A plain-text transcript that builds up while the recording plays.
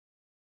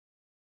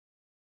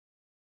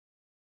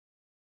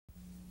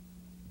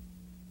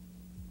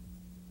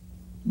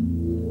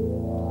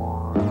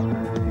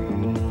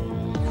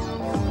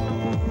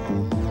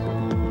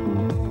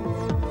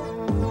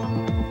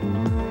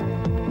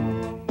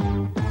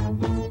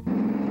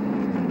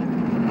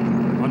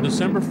On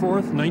December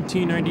 4th,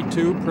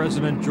 1992,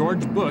 President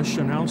George Bush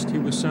announced he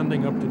was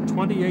sending up to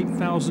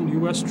 28,000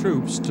 U.S.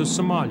 troops to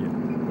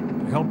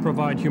Somalia to help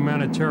provide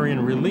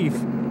humanitarian relief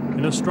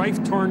in a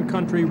strife-torn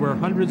country where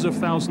hundreds of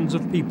thousands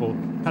of people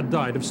had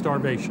died of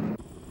starvation.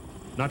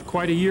 Not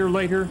quite a year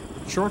later,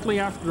 shortly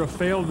after a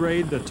failed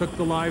raid that took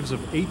the lives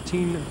of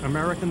 18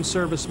 American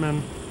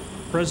servicemen,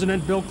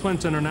 President Bill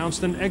Clinton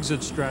announced an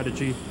exit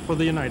strategy for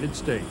the United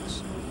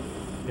States.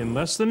 In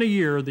less than a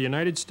year, the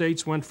United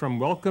States went from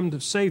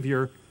welcomed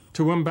savior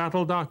to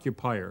embattled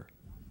occupier.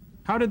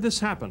 How did this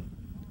happen?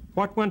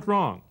 What went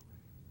wrong?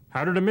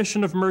 How did a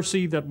mission of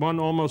mercy that won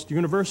almost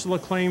universal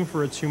acclaim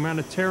for its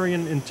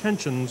humanitarian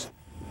intentions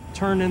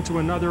turn into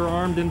another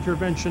armed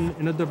intervention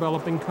in a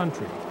developing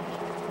country?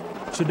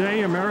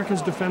 Today,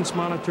 America's Defense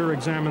Monitor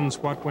examines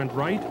what went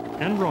right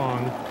and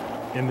wrong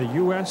in the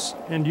U.S.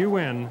 and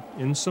UN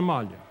in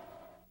Somalia.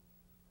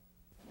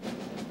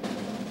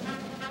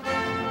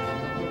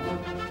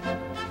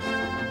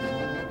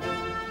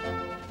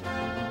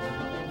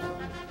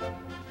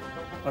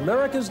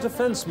 America's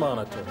Defense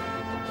Monitor.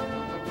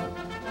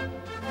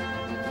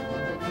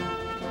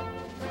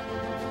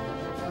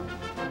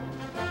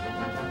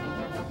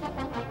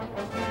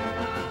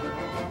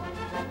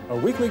 A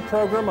weekly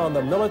program on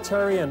the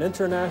military and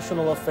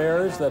international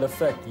affairs that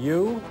affect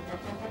you,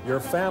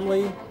 your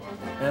family,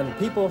 and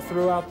people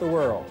throughout the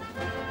world.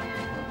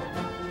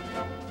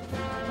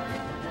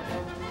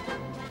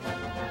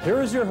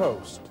 Here is your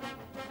host,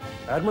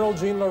 Admiral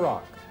Jean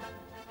Larocque.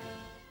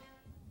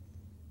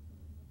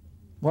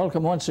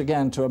 Welcome once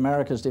again to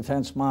America's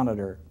Defense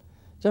Monitor.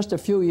 Just a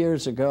few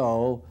years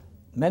ago,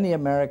 many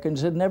Americans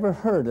had never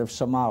heard of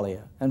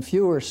Somalia, and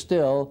fewer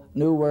still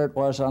knew where it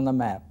was on the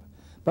map.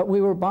 But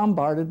we were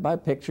bombarded by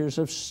pictures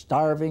of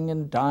starving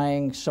and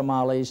dying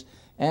Somalis,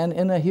 and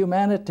in a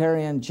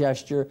humanitarian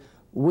gesture,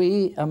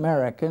 we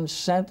Americans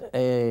sent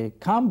a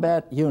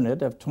combat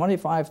unit of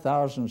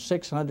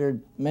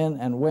 25,600 men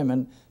and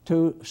women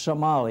to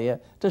Somalia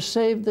to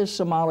save the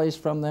Somalis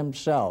from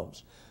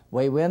themselves.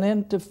 We went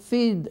in to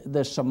feed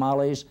the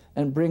Somalis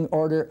and bring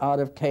order out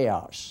of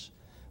chaos.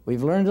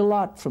 We've learned a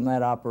lot from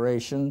that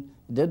operation.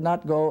 It did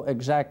not go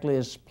exactly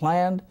as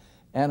planned,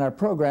 and our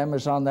program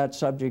is on that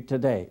subject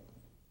today.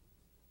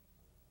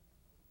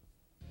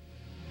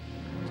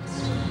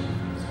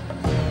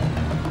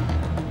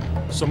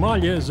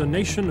 Somalia is a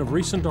nation of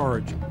recent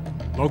origin.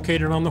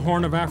 Located on the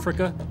Horn of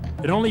Africa,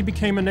 it only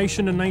became a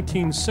nation in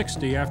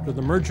 1960 after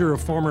the merger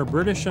of former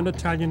British and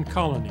Italian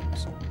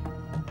colonies.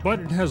 But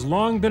it has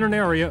long been an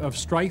area of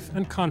strife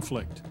and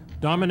conflict,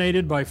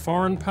 dominated by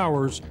foreign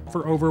powers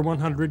for over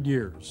 100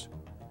 years.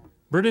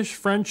 British,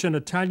 French, and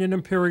Italian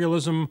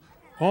imperialism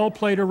all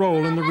played a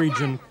role in the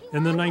region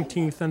in the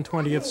 19th and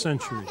 20th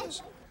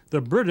centuries.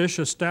 The British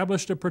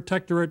established a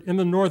protectorate in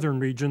the northern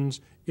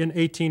regions in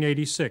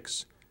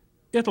 1886.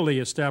 Italy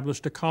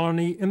established a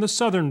colony in the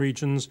southern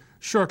regions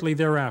shortly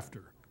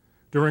thereafter.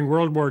 During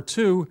World War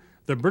II,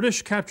 the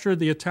British captured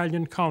the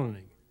Italian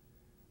colony.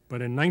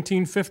 But in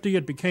 1950,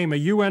 it became a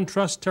UN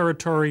trust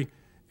territory,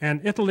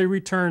 and Italy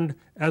returned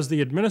as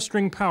the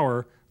administering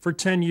power for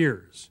 10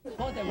 years.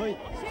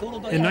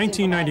 In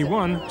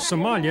 1991,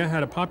 Somalia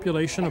had a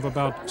population of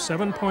about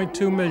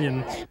 7.2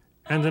 million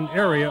and an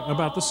area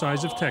about the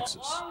size of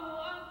Texas.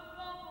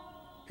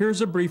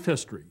 Here's a brief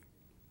history.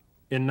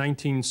 In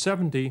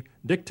 1970,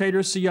 dictator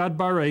Siad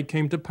Barre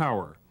came to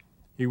power.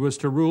 He was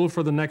to rule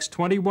for the next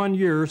 21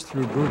 years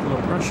through brutal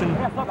oppression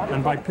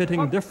and by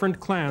pitting different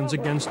clans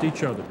against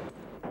each other.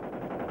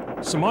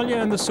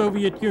 Somalia and the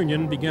Soviet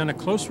Union began a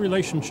close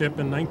relationship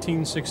in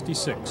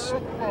 1966.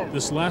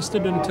 This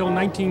lasted until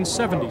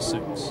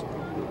 1976.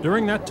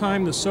 During that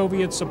time, the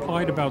Soviets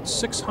supplied about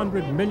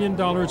 $600 million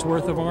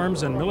worth of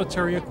arms and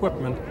military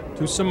equipment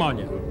to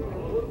Somalia.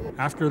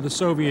 After the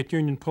Soviet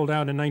Union pulled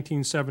out in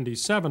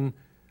 1977,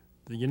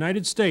 the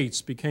United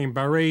States became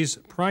Barre's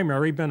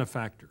primary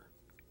benefactor.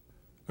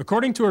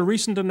 According to a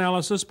recent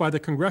analysis by the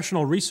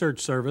Congressional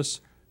Research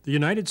Service, the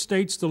United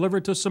States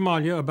delivered to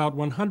Somalia about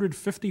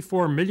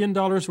 $154 million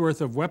worth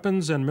of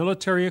weapons and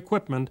military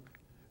equipment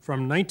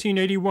from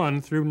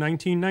 1981 through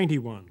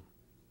 1991.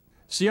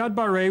 Siad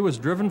Barre was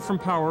driven from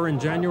power in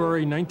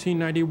January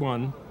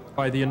 1991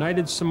 by the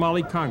United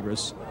Somali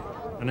Congress,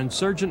 an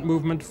insurgent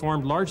movement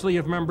formed largely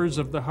of members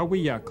of the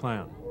Hawiya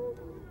clan.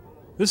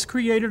 This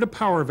created a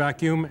power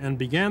vacuum and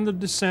began the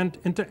descent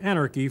into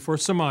anarchy for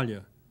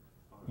Somalia.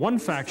 One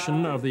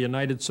faction of the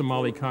United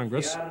Somali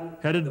Congress,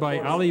 headed by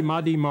Ali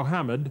Mahdi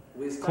Mohammed,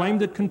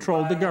 claimed it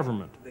controlled the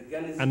government.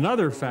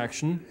 Another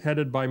faction,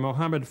 headed by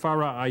Mohammed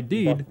Farah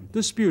Aidid,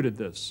 disputed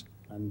this.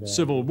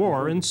 Civil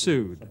war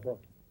ensued.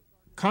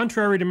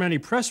 Contrary to many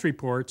press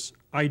reports,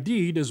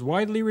 Aidid is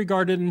widely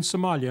regarded in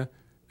Somalia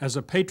as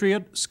a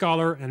patriot,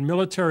 scholar, and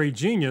military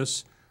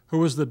genius who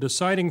was the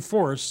deciding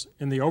force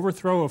in the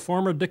overthrow of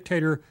former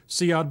dictator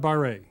Siad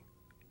Barre.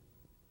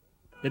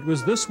 It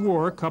was this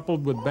war,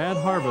 coupled with bad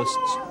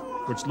harvests,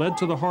 which led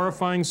to the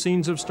horrifying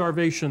scenes of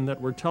starvation that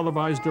were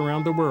televised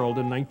around the world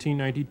in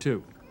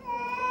 1992.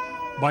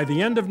 By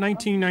the end of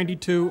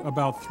 1992,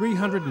 about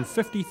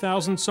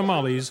 350,000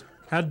 Somalis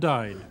had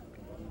died.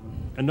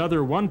 Another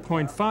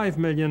 1.5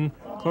 million,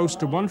 close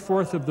to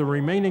one-fourth of the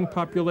remaining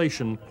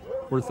population,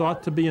 were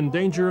thought to be in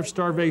danger of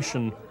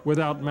starvation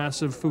without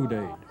massive food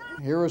aid.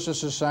 Here was a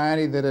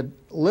society that had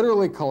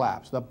literally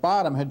collapsed. The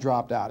bottom had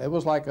dropped out. It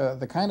was like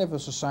the kind of a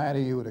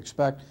society you would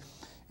expect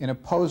in a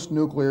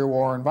post-nuclear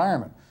war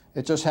environment.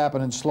 It just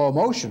happened in slow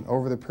motion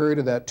over the period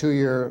of that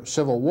 2-year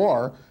civil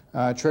war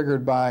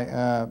triggered by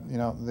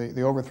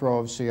the overthrow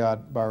of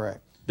Siad Barre.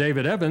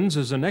 David Evans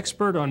is an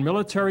expert on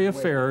military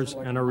affairs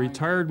and a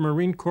retired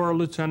Marine Corps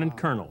lieutenant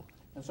colonel.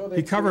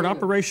 He covered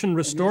Operation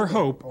Restore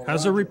Hope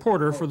as a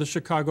reporter for the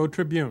Chicago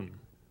Tribune.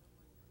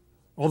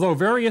 Although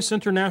various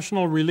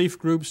international relief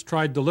groups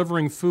tried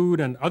delivering food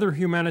and other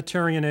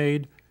humanitarian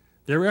aid,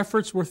 their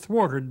efforts were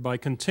thwarted by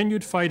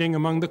continued fighting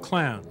among the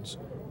clans,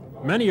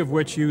 many of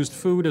which used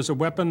food as a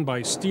weapon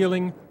by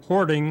stealing,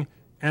 hoarding,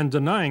 and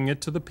denying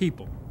it to the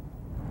people.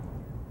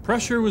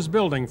 Pressure was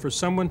building for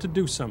someone to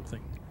do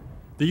something.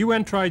 The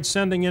UN tried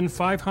sending in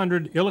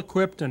 500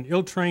 ill-equipped and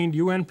ill-trained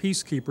UN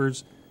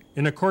peacekeepers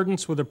in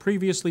accordance with a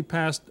previously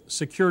passed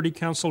Security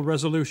Council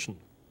resolution.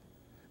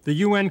 The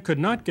UN could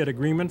not get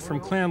agreement from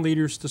clan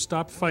leaders to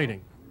stop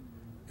fighting,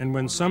 and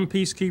when some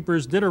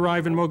peacekeepers did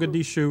arrive in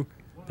Mogadishu,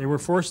 they were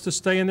forced to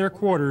stay in their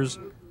quarters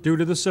due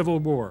to the civil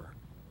war.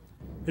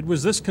 It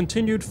was this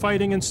continued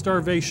fighting and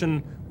starvation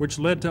which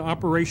led to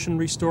Operation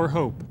Restore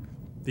Hope,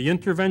 the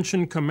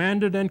intervention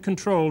commanded and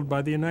controlled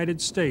by the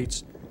United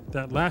States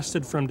that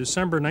lasted from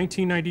December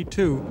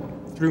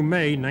 1992 through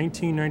May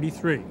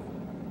 1993.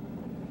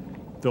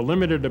 The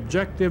limited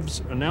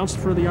objectives announced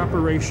for the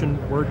operation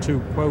were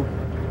to, quote,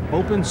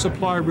 open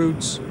supply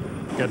routes,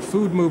 get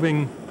food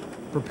moving,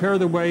 prepare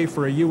the way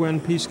for a UN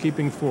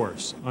peacekeeping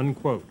force,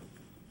 unquote.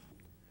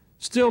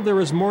 Still, there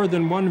is more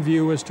than one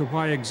view as to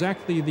why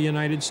exactly the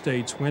United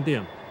States went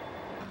in.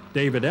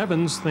 David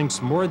Evans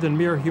thinks more than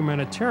mere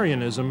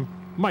humanitarianism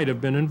might have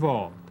been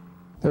involved.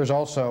 There's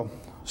also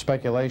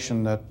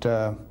speculation that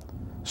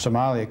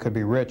Somalia could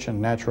be rich in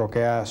natural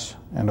gas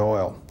and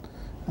oil.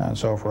 And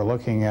so if we're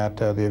looking at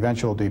the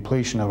eventual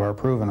depletion of our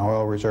proven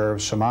oil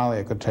reserves,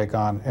 Somalia could take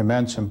on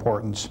immense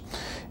importance.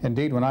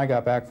 Indeed, when I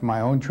got back from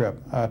my own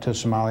trip to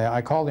Somalia,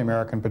 I called the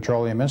American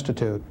Petroleum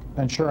Institute,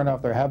 and sure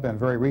enough, there have been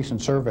very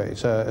recent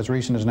surveys, as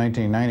recent as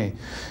 1990,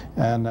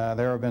 and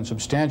there have been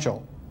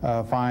substantial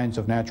finds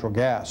of natural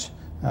gas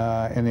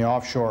in the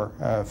offshore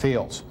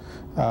fields.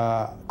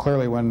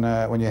 Clearly,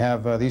 when you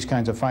have these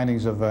kinds of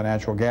findings of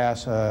natural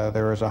gas,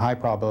 there is a high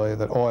probability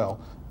that oil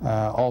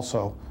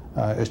also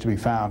is to be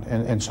found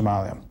in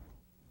Somalia.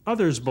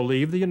 Others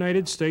believe the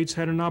United States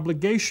had an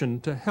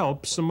obligation to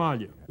help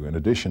Somalia. In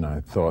addition,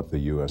 I thought the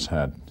U.S.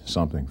 had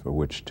something for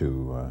which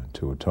to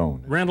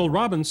atone. Randall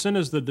Robinson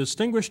is the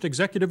Distinguished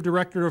Executive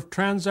Director of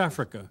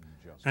Trans-Africa,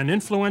 an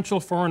influential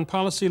foreign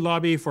policy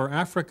lobby for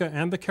Africa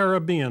and the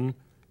Caribbean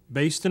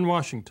based in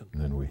Washington.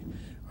 And then we,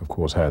 of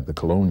course, had the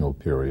colonial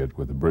period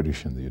with the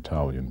British and the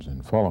Italians,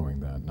 and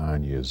following that,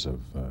 9 years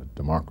of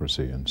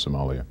democracy in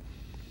Somalia,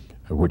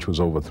 which was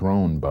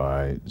overthrown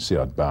by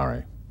Siad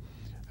Barre,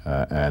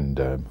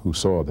 who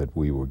saw that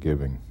we were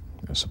giving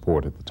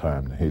support at the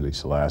time to Haile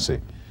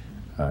Selassie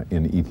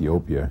in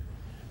Ethiopia,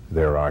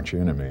 their arch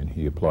enemy, and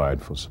he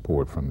applied for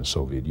support from the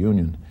Soviet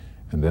Union.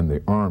 And then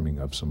the arming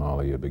of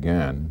Somalia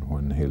began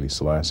when Haile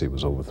Selassie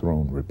was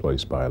overthrown,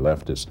 replaced by a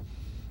leftist,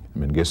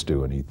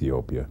 Mengistu, in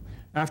Ethiopia.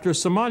 After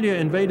Somalia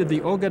invaded the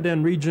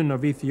Ogaden region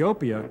of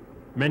Ethiopia,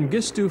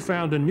 Mengistu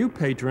found a new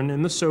patron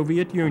in the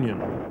Soviet Union.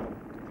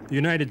 The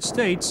United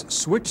States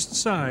switched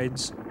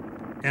sides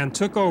and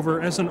took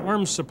over as an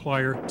arms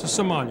supplier to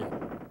Somalia.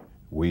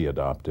 We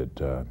adopted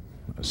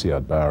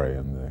Siad Barre,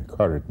 and the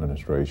Carter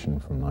administration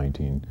from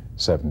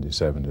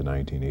 1977 to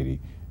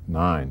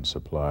 1989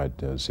 supplied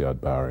Siad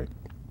Barre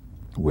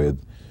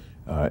with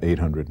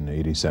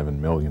 $887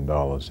 million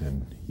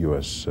in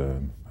U.S.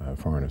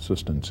 Foreign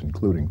assistance,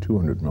 including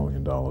 $200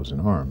 million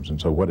in arms.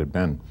 And so what had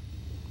been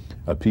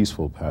a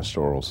peaceful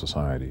pastoral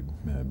society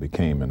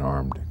became an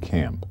armed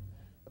camp.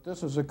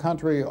 This is a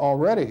country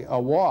already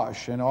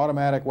awash in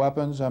automatic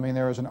weapons. I mean,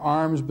 there is an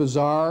arms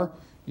bazaar.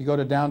 You go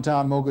to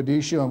downtown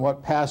Mogadishu and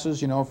what passes,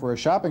 for a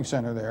shopping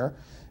center there,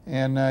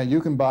 and you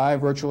can buy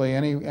virtually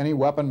any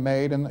weapon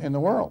made in the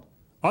world.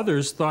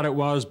 Others thought it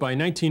was, by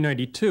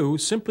 1992,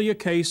 simply a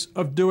case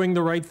of doing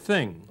the right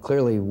thing.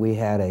 Clearly, we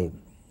had a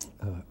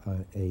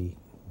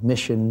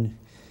mission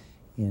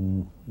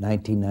in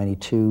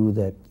 1992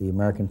 that the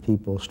American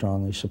people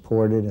strongly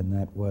supported, and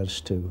that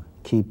was to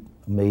keep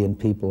 1 million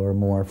people or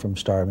more from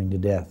starving to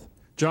death.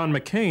 John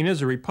McCain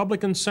is a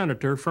Republican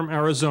senator from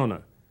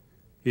Arizona.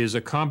 He is a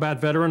combat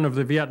veteran of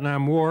the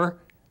Vietnam War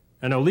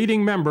and a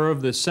leading member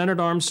of the Senate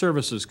Armed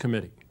Services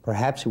Committee.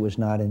 Perhaps it was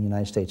not in the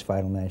United States'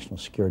 vital national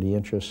security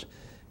interests,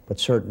 but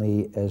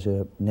certainly as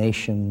a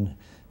nation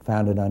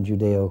founded on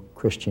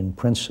Judeo-Christian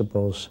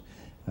principles,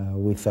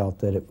 we felt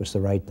that it was the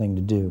right thing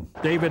to do.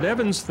 David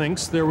Evans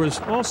thinks there was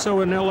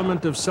also an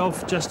element of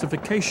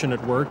self-justification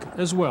at work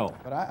as well.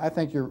 But I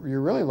think you're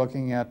really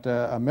looking at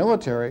a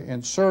military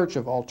in search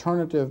of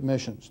alternative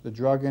missions, the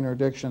drug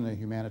interdiction, the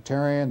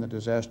humanitarian, the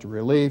disaster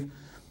relief,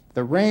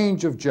 the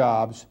range of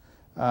jobs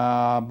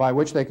by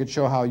which they could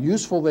show how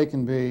useful they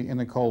can be in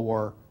the Cold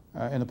War,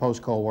 in the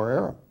post-Cold War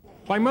era.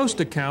 By most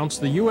accounts,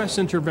 the U.S.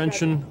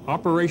 intervention,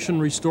 Operation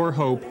Restore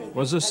Hope,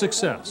 was a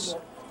success.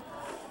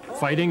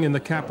 Fighting in the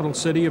capital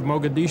city of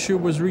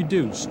Mogadishu was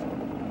reduced.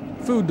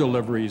 Food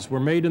deliveries were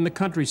made in the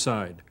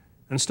countryside,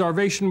 and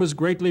starvation was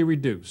greatly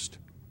reduced.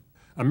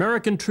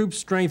 American troop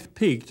strength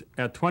peaked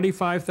at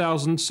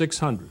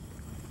 25,600.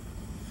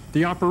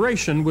 The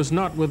operation was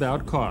not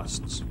without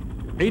costs.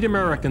 8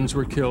 Americans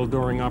were killed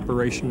during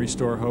Operation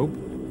Restore Hope.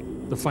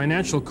 The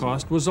financial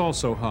cost was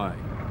also high.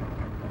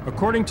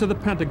 According to the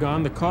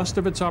Pentagon, the cost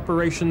of its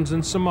operations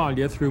in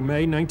Somalia through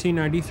May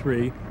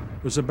 1993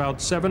 was about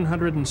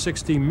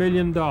 $760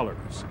 million.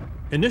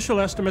 Initial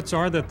estimates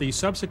are that the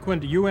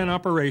subsequent UN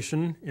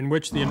operation in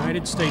which the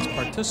United States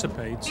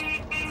participates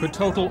could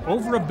total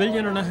over $1.5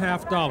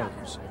 billion.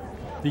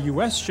 The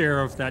U.S.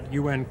 share of that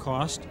UN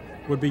cost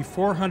would be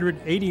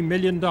 $480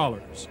 million.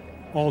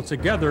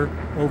 Altogether,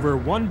 over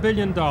 $1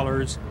 billion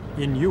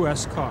in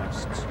U.S.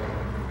 costs.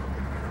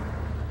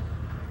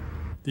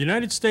 The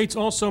United States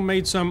also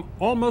made some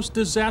almost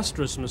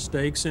disastrous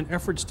mistakes in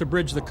efforts to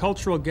bridge the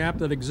cultural gap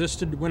that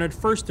existed when it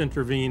first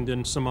intervened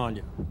in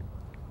Somalia.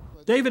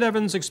 David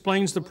Evans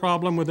explains the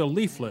problem with a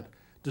leaflet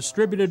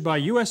distributed by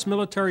U.S.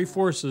 military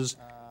forces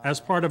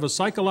as part of a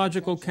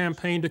psychological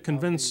campaign to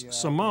convince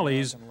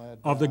Somalis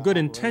of the good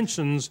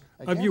intentions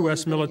of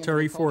U.S.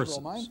 military forces.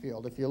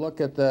 If you look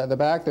at the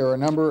back, there are a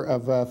number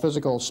of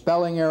physical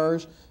spelling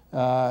errors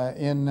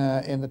in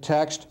the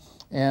text.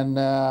 And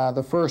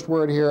the first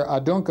word here,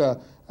 adunka,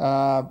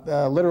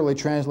 literally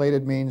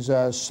translated means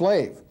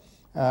slave.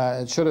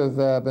 It should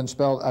have been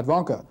spelled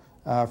advonka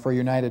for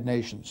United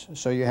Nations.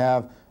 So you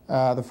have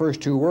the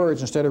first 2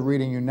 words, instead of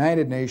reading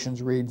United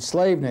Nations, read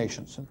slave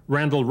nations.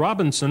 Randall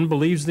Robinson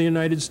believes the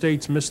United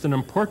States missed an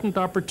important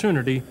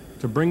opportunity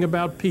to bring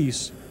about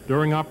peace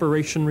during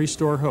Operation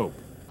Restore Hope.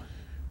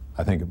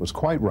 I think it was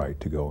quite right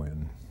to go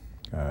in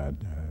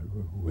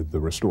with the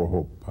Restore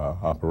Hope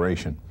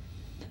operation.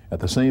 At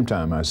the same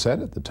time, I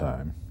said at the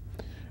time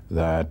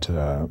that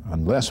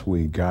unless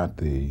we got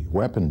the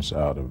weapons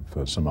out of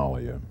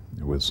Somalia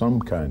with some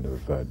kind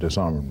of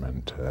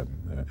disarmament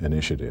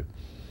initiative,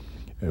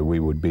 we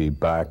would be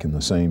back in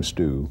the same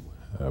stew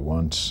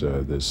once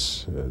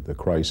the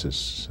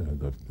crisis,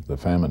 the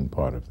famine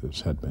part of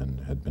this had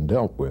been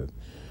dealt with,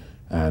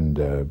 and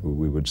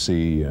we would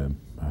see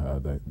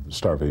the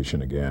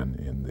starvation again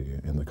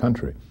in the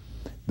country.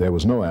 There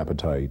was no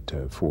appetite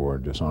for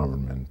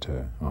disarmament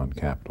on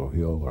Capitol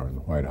Hill or in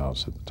the White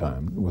House at the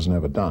time. It was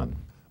never done.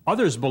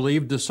 Others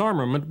believed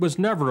disarmament was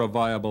never a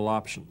viable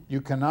option.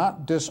 You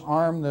cannot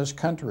disarm this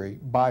country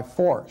by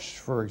force,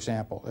 for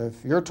example.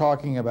 If you're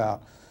talking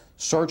about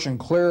search and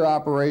clear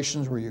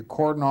operations where you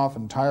cordon off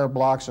entire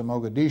blocks of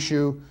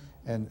Mogadishu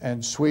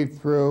and sweep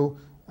through,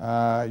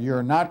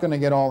 you're not going to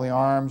get all the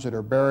arms that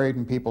are buried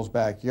in people's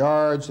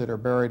backyards, that are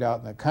buried out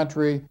in the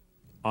country.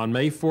 On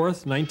May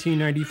 4th,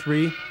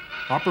 1993,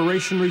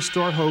 Operation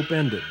Restore Hope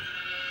ended.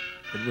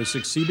 It was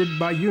succeeded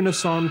by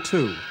UNISOM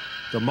II,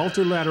 the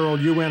multilateral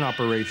UN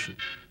operation.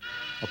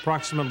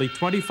 Approximately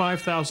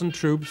 25,000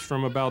 troops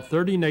from about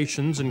 30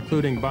 nations,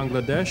 including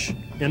Bangladesh,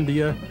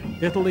 India,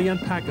 Italy,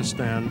 and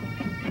Pakistan,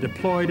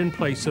 deployed in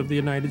place of the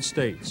United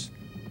States.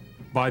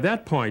 By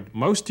that point,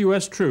 most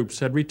U.S. troops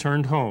had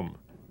returned home.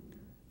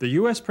 The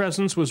U.S.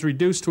 presence was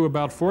reduced to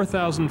about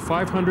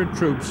 4,500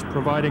 troops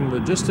providing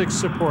logistics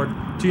support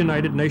to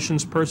United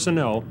Nations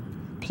personnel,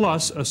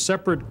 plus a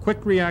separate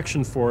quick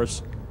reaction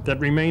force that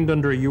remained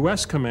under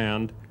U.S.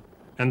 command,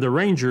 and the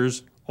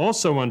Rangers,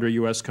 also under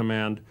U.S.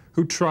 command,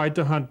 who tried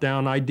to hunt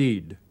down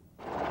ID'd.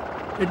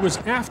 It was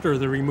after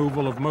the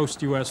removal of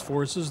most U.S.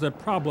 forces that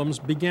problems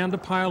began to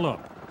pile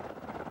up.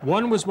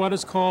 One was what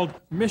is called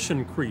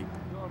mission creep,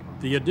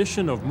 the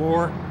addition of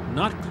more,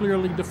 not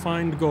clearly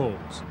defined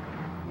goals.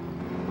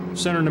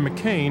 Senator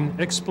McCain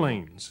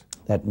explains.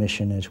 That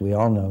mission, as we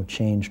all know,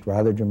 changed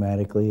rather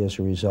dramatically as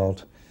a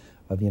result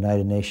of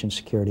United Nations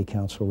Security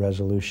Council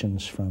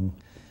resolutions, from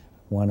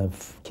one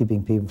of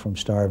keeping people from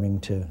starving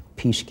to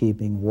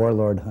peacekeeping,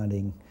 warlord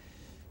hunting,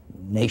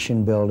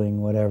 nation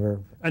building, whatever.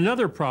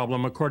 Another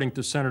problem, according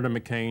to Senator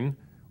McCain,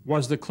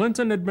 was the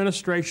Clinton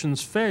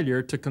administration's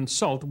failure to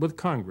consult with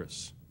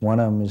Congress. One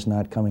of them is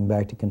not coming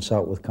back to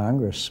consult with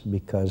Congress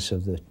because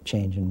of the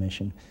change in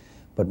mission,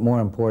 but more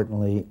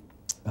importantly,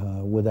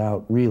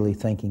 without really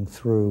thinking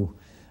through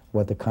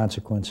what the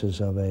consequences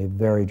of a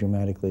very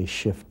dramatically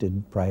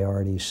shifted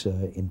priorities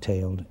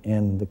entailed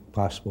and the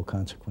possible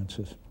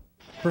consequences.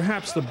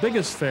 Perhaps the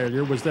biggest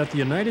failure was that the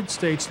United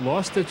States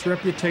lost its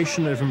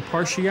reputation of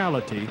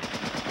impartiality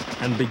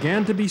and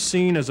began to be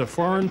seen as a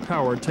foreign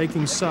power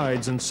taking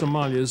sides in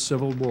Somalia's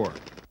civil war.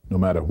 No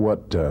matter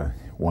what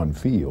one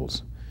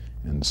feels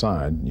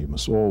inside, you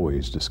must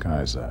always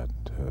disguise that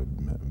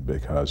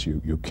because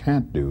you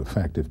can't do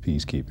effective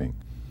peacekeeping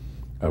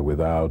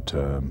without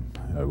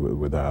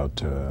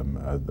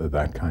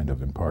that kind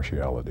of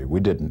impartiality. We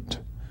didn't.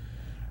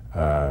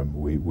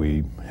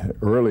 We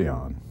early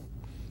on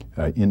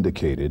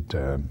indicated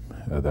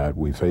that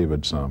we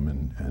favored some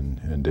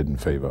and didn't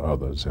favor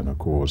others. And of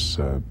course,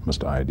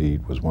 Mr.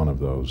 Aidid was one of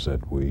those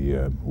that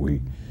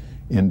we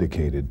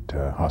indicated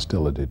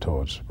hostility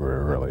towards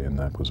very early, and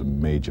that was a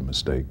major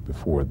mistake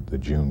before the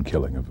June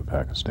killing of the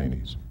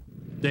Pakistanis.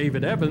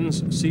 David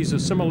Evans sees a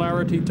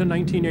similarity to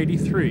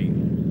 1983,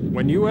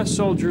 when U.S.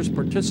 soldiers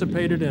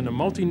participated in a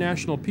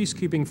multinational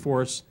peacekeeping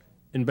force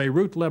in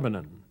Beirut,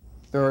 Lebanon.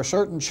 There are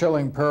certain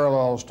chilling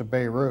parallels to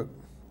Beirut,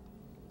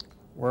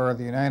 where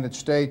the United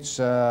States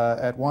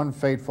at one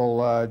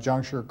fateful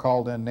juncture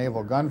called in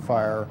naval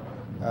gunfire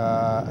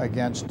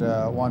against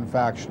one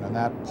faction, and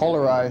that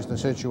polarized the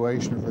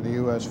situation for the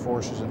U.S.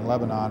 forces in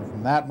Lebanon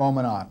from that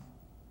moment on.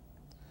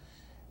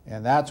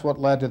 And that's what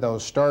led to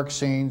those stark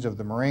scenes of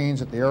the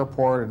Marines at the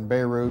airport in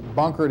Beirut,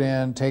 bunkered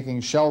in,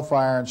 taking shell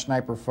fire and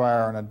sniper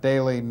fire on a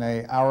daily,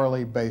 nay,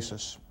 hourly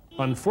basis.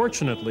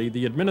 Unfortunately,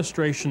 the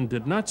administration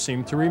did not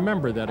seem to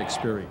remember that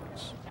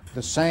experience.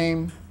 The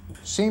same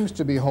seems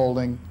to be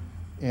holding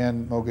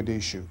in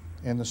Mogadishu,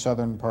 in the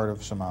southern part of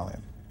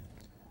Somalia.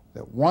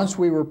 That once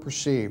we were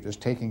perceived as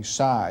taking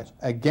sides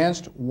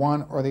against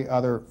one or the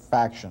other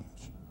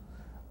factions,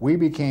 we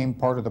became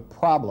part of the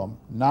problem,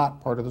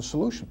 not part of the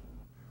solution.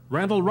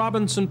 Randall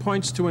Robinson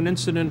points to an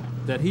incident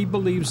that he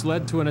believes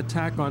led to an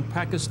attack on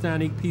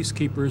Pakistani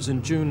peacekeepers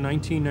in June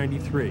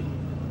 1993,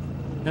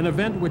 an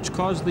event which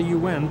caused the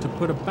UN to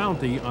put a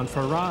bounty on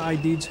Farah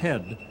Aidid's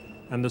head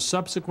and the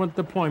subsequent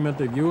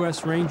deployment of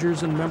U.S.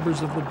 Rangers and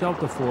members of the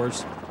Delta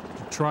Force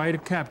to try to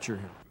capture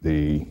him.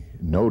 The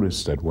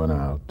notice that went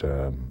out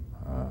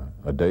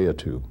a day or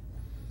two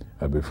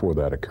before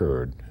that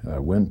occurred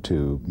went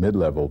to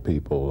mid-level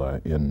people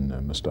in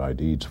Mr.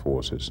 Aidid's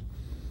forces,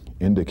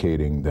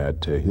 indicating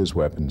that his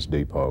weapons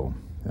depot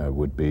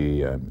would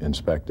be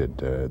inspected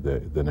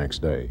the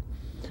next day.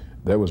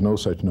 There was no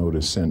such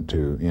notice sent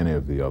to any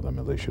of the other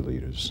militia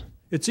leaders.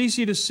 It's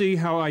easy to see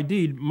how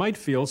Aidid might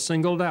feel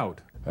singled out.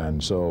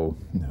 And so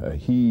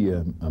he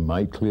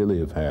might clearly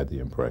have had the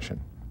impression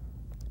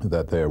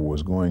that there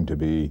was going to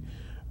be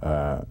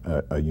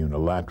a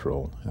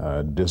unilateral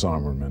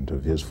disarmament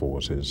of his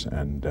forces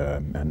and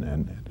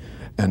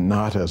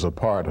not as a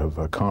part of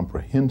a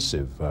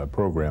comprehensive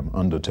program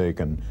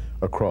undertaken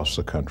across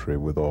the country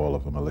with all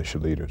of the militia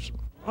leaders.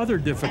 Other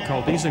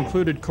difficulties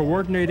included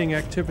coordinating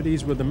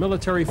activities with the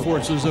military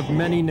forces of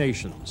many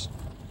nations.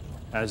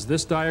 As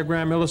this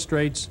diagram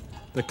illustrates,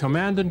 the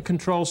command and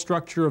control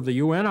structure of the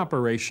UN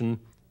operation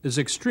is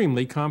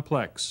extremely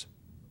complex.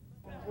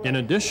 In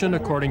addition,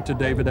 according to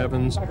David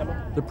Evans,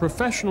 the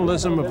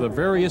professionalism of the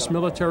various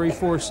military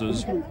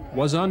forces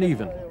was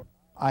uneven.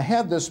 I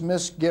had this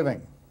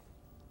misgiving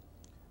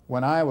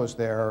when I was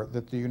there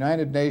that the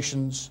United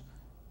Nations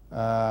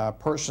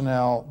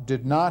personnel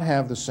did not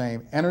have the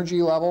same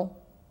energy level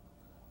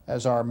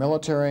as our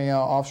military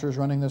officers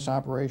running this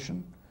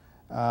operation,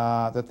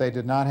 that they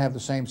did not have the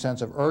same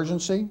sense of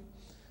urgency.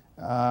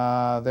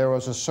 There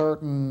was a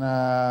certain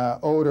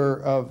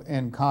odor of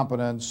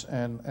incompetence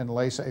and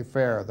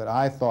laissez-faire that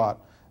I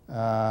thought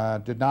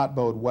did not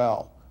bode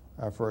well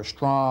for a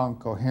strong,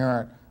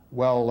 coherent,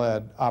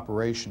 well-led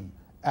operation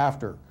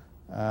after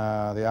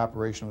the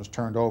operation was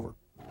turned over.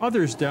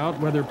 Others doubt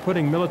whether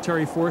putting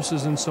military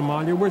forces in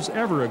Somalia was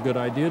ever a good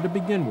idea to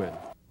begin with.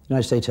 The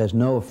United States has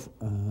no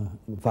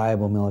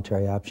viable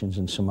military options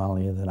in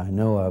Somalia that I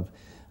know of,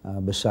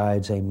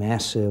 besides a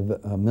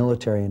massive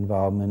military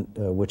involvement,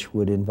 which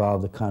would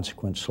involve the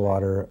consequent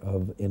slaughter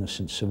of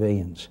innocent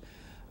civilians.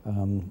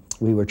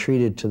 We were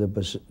treated to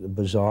the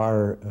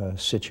bizarre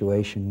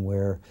situation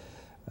where,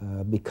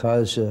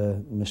 because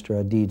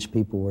Mr. Aidid's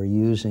people were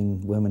using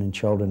women and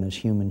children as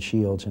human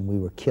shields and we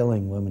were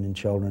killing women and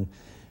children,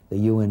 the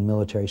UN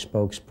military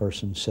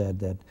spokesperson said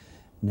that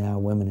now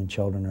women and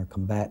children are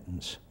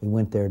combatants. We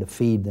went there to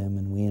feed them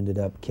and we ended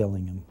up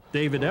killing them.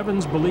 David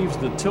Evans believes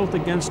the tilt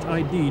against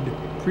Aidid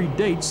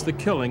predates the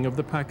killing of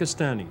the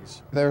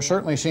Pakistanis. There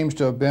certainly seems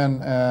to have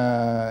been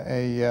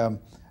a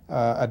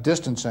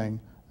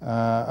distancing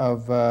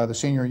of the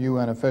senior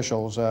UN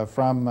officials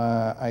from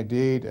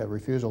Aidid, a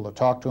refusal to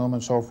talk to him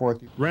and so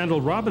forth.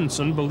 Randall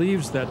Robinson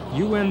believes that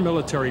UN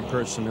military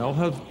personnel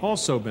have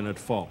also been at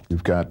fault.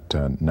 You've got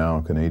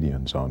now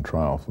Canadians on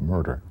trial for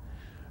murder.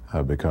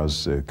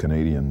 Because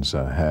Canadians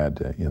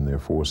had in their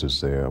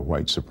forces their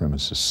white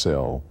supremacist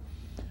cell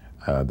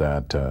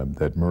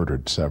that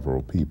murdered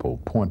several people,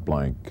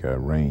 point-blank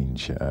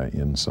range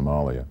in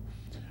Somalia.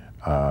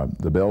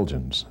 The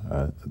Belgians,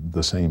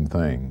 the same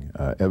thing,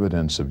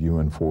 evidence of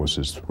UN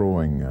forces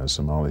throwing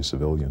Somali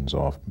civilians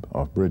off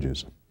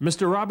bridges.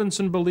 Mr.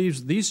 Robinson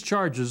believes these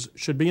charges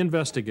should be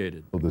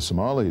investigated. Well, the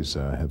Somalis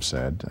have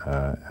said,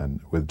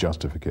 and with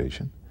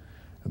justification,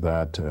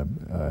 that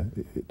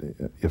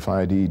if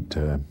Aidid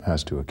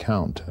has to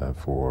account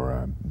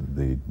for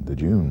the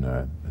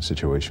June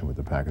situation with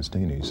the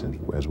Pakistanis,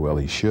 as well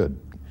he should,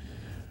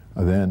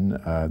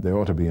 then there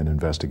ought to be an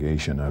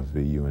investigation of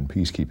the UN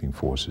peacekeeping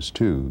forces,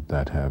 too,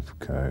 that have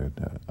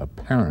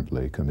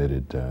apparently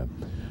committed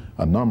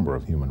a number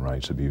of human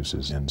rights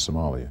abuses in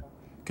Somalia.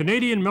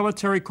 Canadian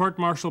military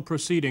court-martial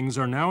proceedings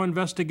are now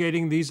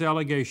investigating these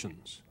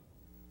allegations.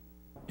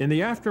 In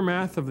the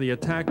aftermath of the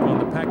attack on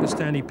the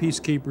Pakistani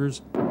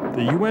peacekeepers,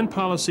 the UN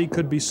policy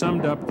could be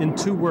summed up in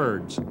 2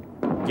 words: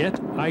 get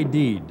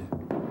ID'd.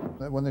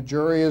 When the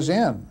jury is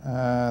in,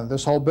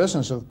 this whole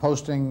business of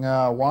posting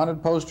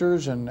wanted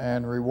posters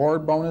and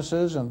reward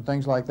bonuses and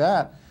things like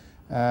that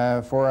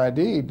for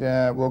ID'd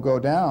will go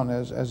down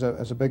as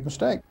a big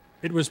mistake.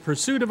 It was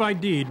pursuit of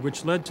ID'd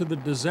which led to the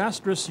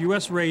disastrous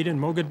U.S. raid in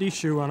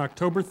Mogadishu on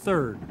October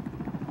 3rd,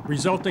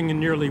 resulting in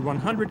nearly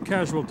 100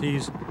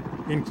 casualties,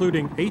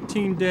 including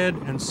 18 dead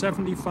and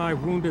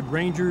 75 wounded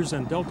Rangers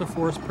and Delta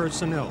Force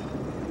personnel.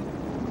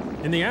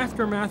 In the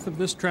aftermath of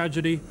this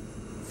tragedy,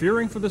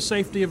 fearing for the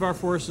safety of our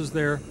forces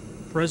there,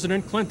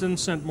 President Clinton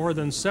sent more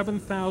than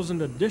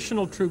 7,000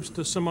 additional troops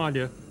to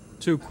Somalia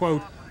to,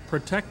 quote,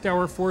 protect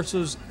our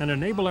forces and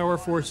enable our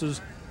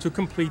forces to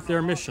complete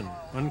their mission,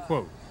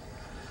 unquote.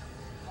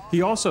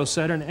 He also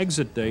set an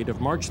exit date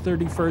of March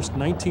 31st,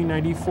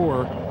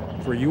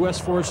 1994 for U.S.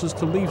 forces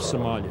to leave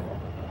Somalia.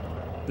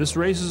 This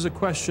raises a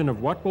question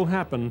of what will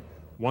happen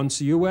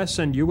once U.S.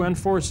 and UN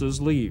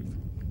forces leave.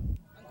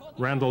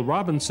 Randall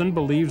Robinson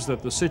believes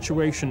that the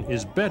situation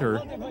is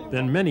better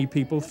than many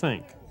people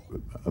think.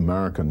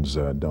 Americans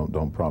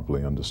don't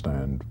properly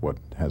understand what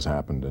has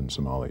happened in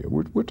Somalia.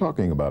 We're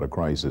talking about a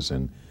crisis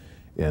in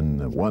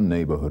one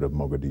neighborhood of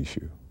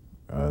Mogadishu.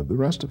 The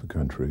rest of the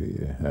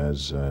country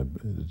has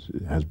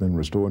been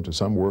restored to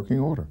some working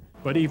order.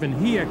 But even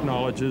he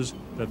acknowledges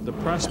that the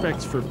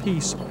prospects for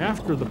peace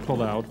after the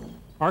pullout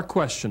are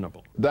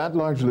questionable. That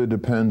largely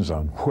depends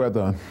on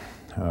whether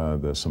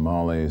the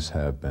Somalis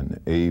have been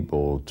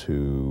able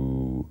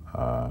to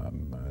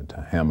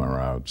hammer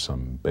out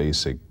some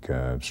basic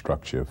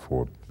structure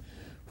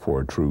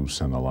for a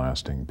truce and a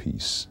lasting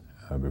peace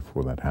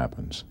before that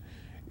happens.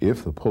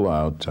 If the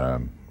pullout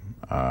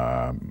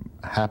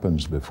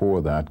happens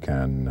before that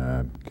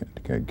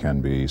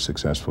can be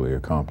successfully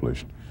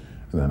accomplished,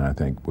 then I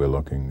think we're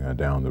looking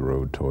down the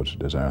road towards a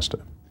disaster.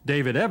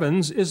 David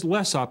Evans is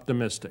less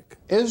optimistic.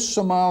 Is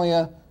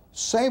Somalia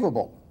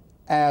savable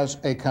as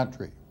a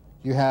country?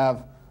 You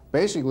have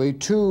basically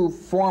 2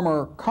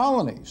 former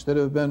colonies that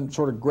have been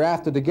sort of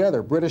grafted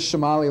together, British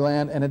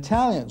Somaliland and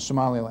Italian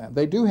Somaliland.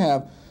 They do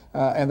have,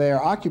 and they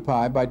are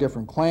occupied by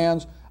different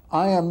clans.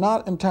 I am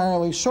not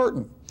entirely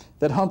certain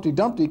that Humpty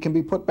Dumpty can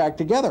be put back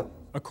together.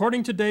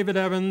 According to David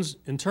Evans,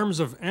 in terms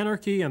of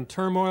anarchy and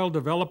turmoil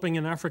developing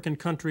in African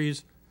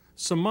countries,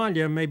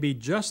 Somalia may be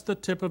just the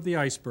tip of the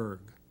iceberg.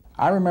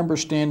 I remember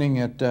standing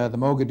at the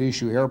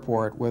Mogadishu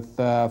airport with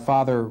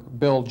Father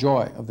Bill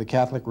Joy of the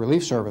Catholic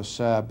Relief Service,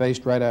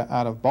 based right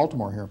out of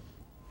Baltimore here.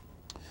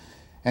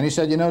 And he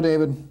said, you know,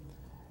 David,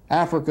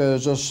 Africa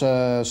is just,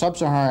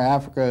 sub-Saharan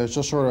Africa is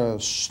just sort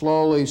of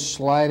slowly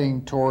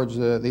sliding towards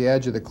the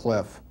edge of the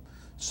cliff.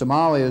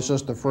 Somalia is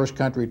just the first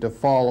country to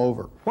fall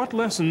over. What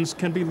lessons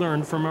can be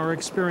learned from our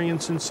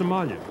experience in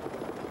Somalia?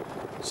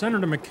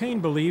 Senator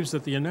McCain believes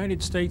that the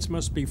United States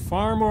must be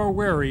far more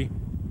wary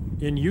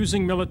in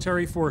using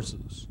military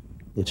forces.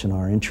 It's in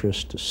our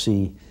interest to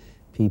see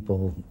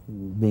people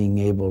being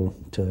able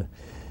to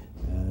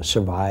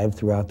survive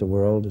throughout the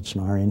world. It's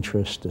in our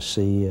interest to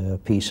see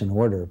peace and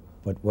order.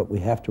 But what we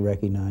have to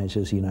recognize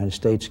is the United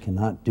States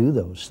cannot do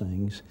those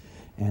things,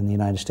 and the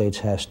United States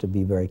has to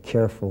be very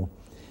careful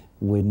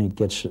when it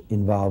gets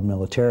involved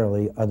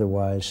militarily.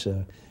 Otherwise,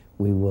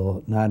 we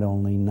will not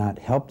only not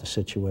help the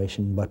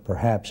situation, but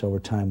perhaps over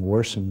time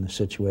worsen the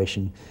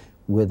situation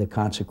with a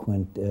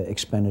consequent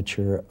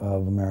expenditure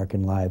of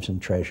American lives and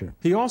treasure.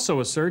 He also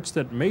asserts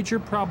that major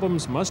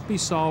problems must be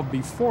solved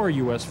before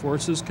U.S.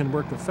 forces can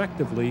work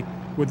effectively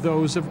with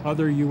those of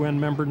other UN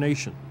member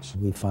nations.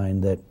 We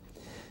find that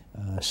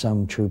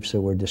some troops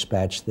that were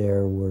dispatched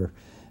there were,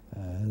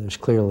 there's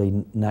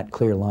clearly not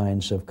clear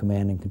lines of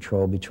command and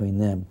control between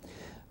them.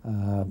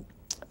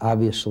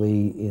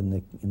 Obviously,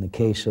 in the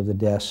case of the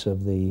deaths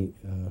of the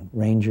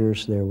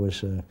Rangers, there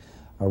was a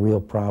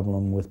real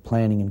problem with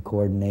planning and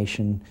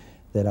coordination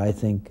that I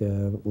think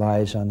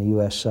lies on the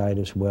U.S. side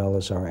as well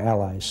as our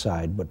allies'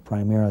 side, but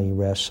primarily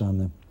rests on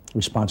the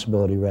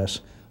responsibility rests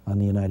on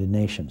the United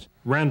Nations.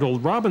 Randall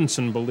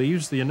Robinson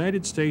believes the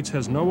United States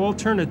has no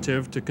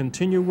alternative to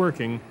continue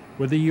working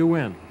with the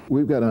UN.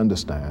 We've got to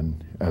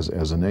understand, as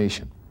a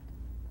nation,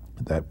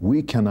 that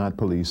we cannot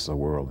police the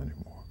world anymore.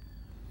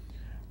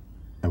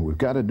 And we've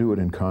got to do it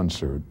in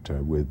concert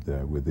with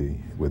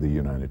the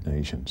United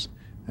Nations.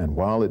 And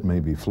while it may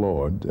be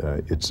flawed,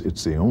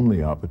 it's the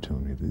only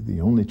opportunity, the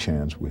only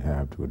chance we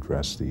have to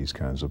address these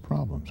kinds of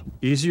problems.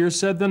 Easier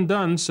said than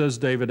done, says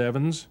David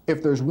Evans.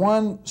 If there's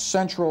one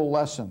central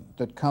lesson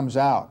that comes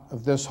out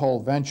of this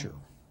whole venture,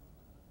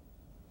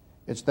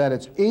 it's that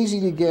it's easy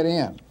to get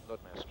in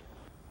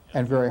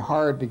and very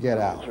hard to get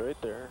out.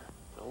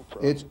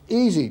 It's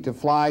easy to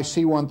fly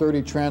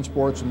C-130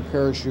 transports and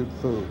parachute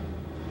food.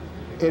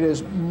 It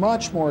is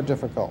much more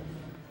difficult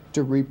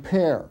to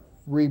repair,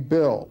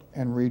 rebuild,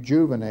 and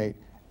rejuvenate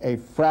a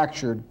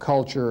fractured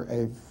culture,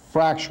 a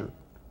fractured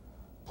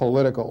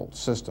political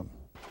system.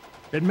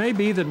 It may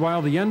be that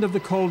while the end of the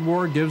Cold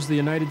War gives the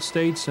United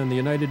States and the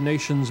United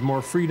Nations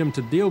more freedom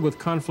to deal with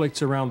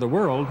conflicts around the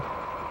world,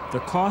 the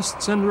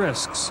costs and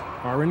risks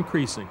are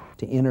increasing.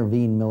 To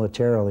intervene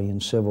militarily in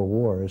civil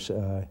wars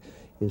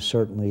is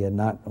certainly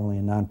not only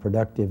a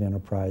non-productive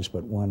enterprise,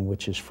 but one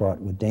which is fraught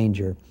with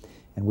danger.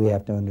 And we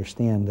have to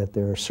understand that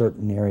there are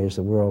certain areas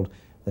of the world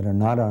that are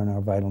not on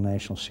our vital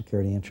national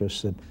security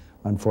interests that,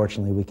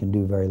 unfortunately, we can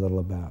do very little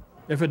about.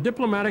 If a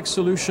diplomatic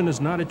solution is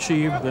not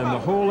achieved, then the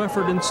whole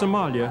effort in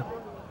Somalia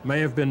may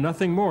have been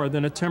nothing more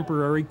than a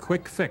temporary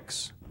quick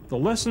fix. The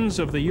lessons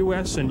of the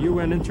U.S. and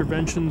UN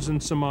interventions in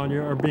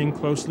Somalia are being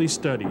closely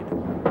studied.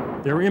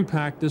 Their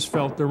impact is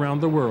felt around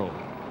the world.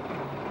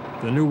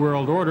 The New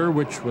World Order,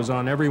 which was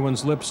on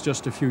everyone's lips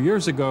just a few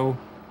years ago,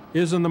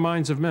 is, in the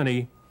minds of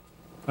many,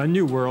 a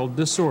New World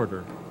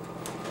disorder.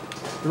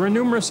 There are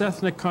numerous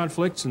ethnic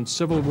conflicts and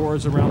civil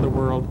wars around the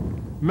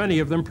world, many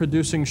of them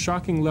producing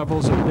shocking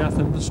levels of death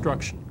and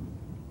destruction.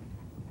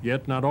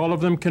 Yet not all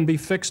of them can be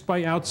fixed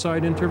by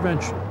outside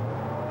intervention.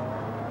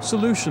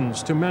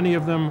 Solutions to many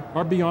of them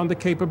are beyond the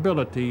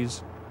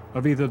capabilities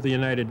of either the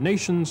United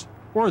Nations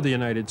or the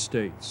United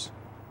States.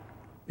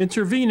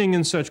 Intervening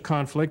in such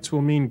conflicts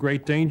will mean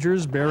great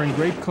dangers, bearing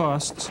great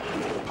costs,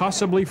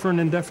 possibly for an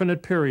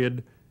indefinite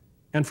period,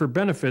 and for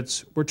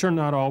benefits which are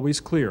not always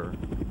clear.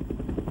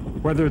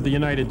 Whether the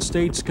United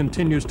States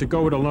continues to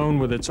go it alone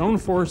with its own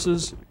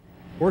forces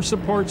or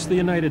supports the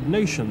United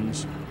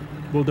Nations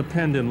will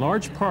depend in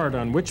large part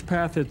on which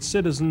path its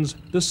citizens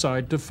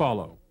decide to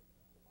follow.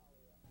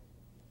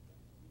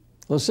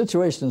 The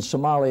situation in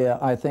Somalia,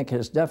 I think,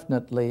 has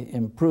definitely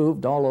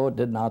improved, although it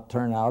did not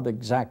turn out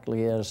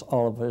exactly as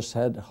all of us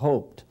had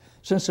hoped.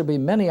 Since there will be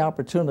many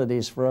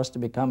opportunities for us to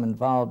become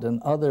involved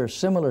in other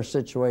similar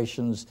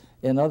situations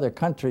in other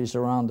countries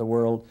around the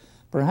world,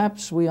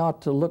 perhaps we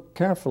ought to look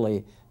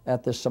carefully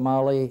at the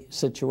Somali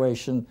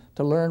situation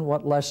to learn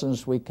what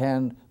lessons we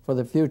can for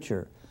the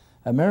future.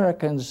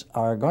 Americans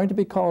are going to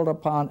be called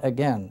upon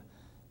again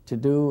to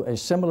do a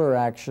similar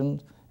action,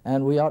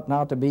 and we ought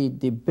now to be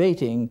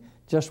debating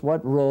just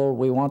what role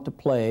we want to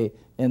play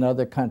in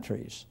other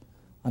countries.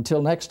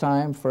 Until next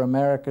time, for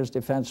America's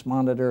Defense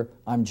Monitor,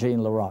 I'm Gene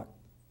LaRocque.